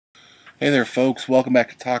Hey there, folks. Welcome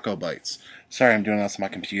back to Taco Bites. Sorry I'm doing this on my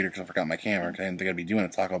computer because I forgot my camera. I didn't think I'd be doing a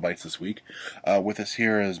Taco Bites this week. With us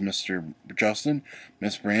here is Mr. Justin,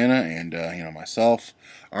 Miss Brianna, and, myself.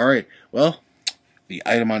 Alright, well, the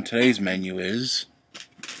item on today's menu is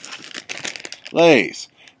Lay's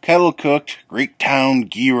kettle-cooked Greektown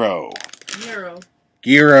Gyro. Gyro.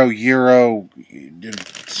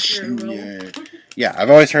 Yeah,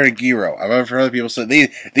 I've always heard of Gyro. I've heard other people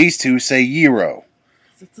say, these two say Gyro.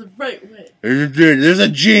 It's the right way. There's a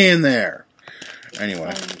G in there.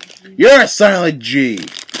 Anyway, you're a silent G.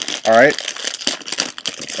 Alright.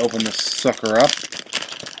 Let's open this sucker up.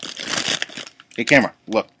 Hey, camera,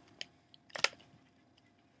 look.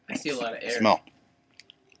 I see a lot of air. Smell.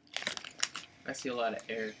 I see a lot of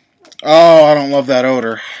air. Oh, I don't love that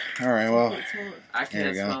odor. Alright, well. I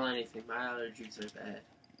can't smell anything. My allergies are bad.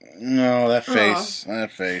 No, that face.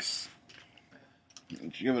 That face.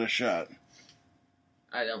 Give it a shot.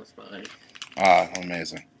 I don't smell anything. Ah,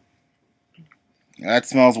 amazing. That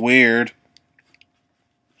smells weird.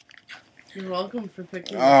 You're welcome for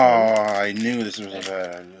picking Oh, I knew this was a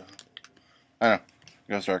bad. I know.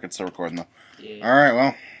 Go start. It's still recording though. Yeah. Alright,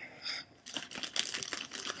 well.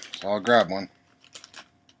 So I'll grab one.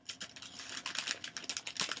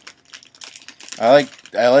 I like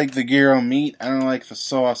the gyro meat. I don't like the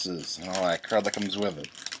sauces and all that crud that comes with it.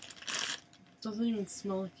 Doesn't even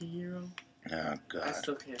smell like a gyro. Oh, God. I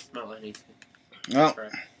still can't smell anything. Well,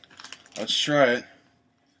 let's try it.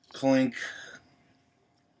 Clink.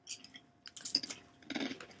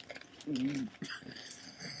 I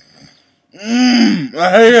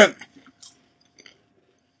hate it.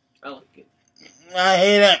 I like it. I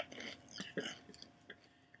hate it.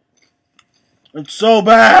 It's so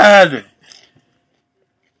bad.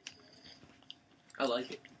 I like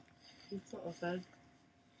it. It's not bad.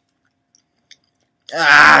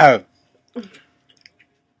 Ah!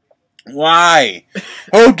 Why?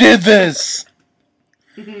 Who did this?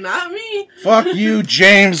 Not me. Fuck you,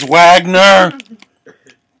 James Wagner.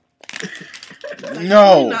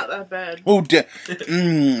 No. Not that bad. Who did?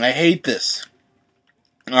 I hate this.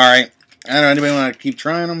 Alright. I don't know. Anybody want to keep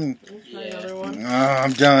trying them? Try another one. Oh,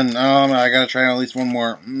 I'm done. Oh, I gotta try at least one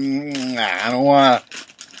more. I don't want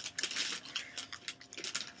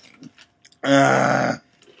to.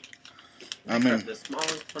 I'm in the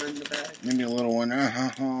smallest one in the bag. maybe a little one.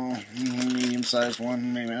 Medium-sized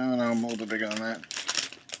one. Maybe, I don't know. I'm a little bit bigger than that.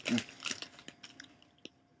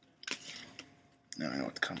 Now I know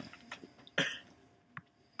what's coming.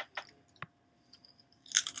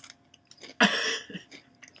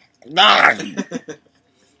 Ah!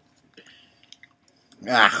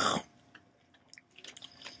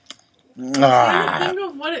 Ah! I think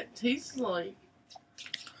of what it tastes like.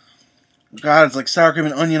 God, it's like sour cream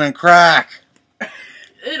and onion on crack.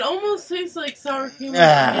 It almost tastes like sour cream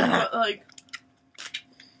and onion, but like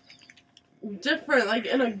different, like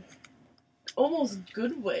in a almost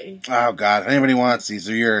good way. Oh God, if anybody wants these,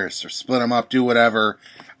 they're yours. Or split them up, do whatever.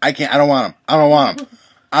 I can't. I don't want them. I don't want them.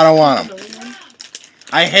 I don't want them.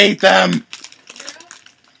 I hate them.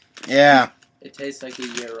 Yeah. It tastes like a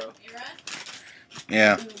gyro.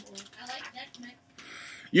 Yeah.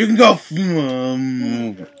 You can go.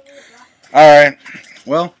 All right.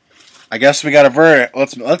 Well, I guess we got a verdict.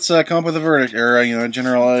 Let's come up with a verdict, or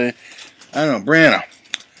general. I don't know, Brianna.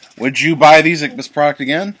 Would you buy this product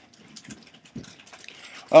again?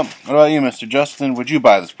 Oh, what about you, Mr. Justin? Would you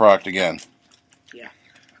buy this product again? Yeah.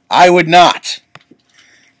 I would not.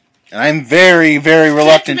 And I'm very, very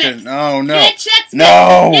reluctant to. No. No.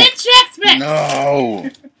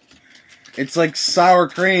 It's like sour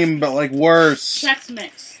cream, but like worse. Chex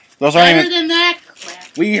Mix. Those aren't Better even. than that crap.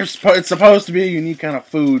 It's supposed to be a unique kind of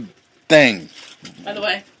food thing. By the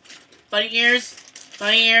way, bunny ears.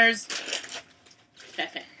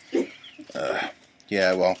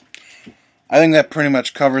 Yeah, well, I think that pretty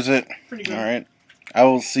much covers it. Pretty good. All right. I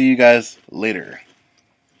will see you guys later.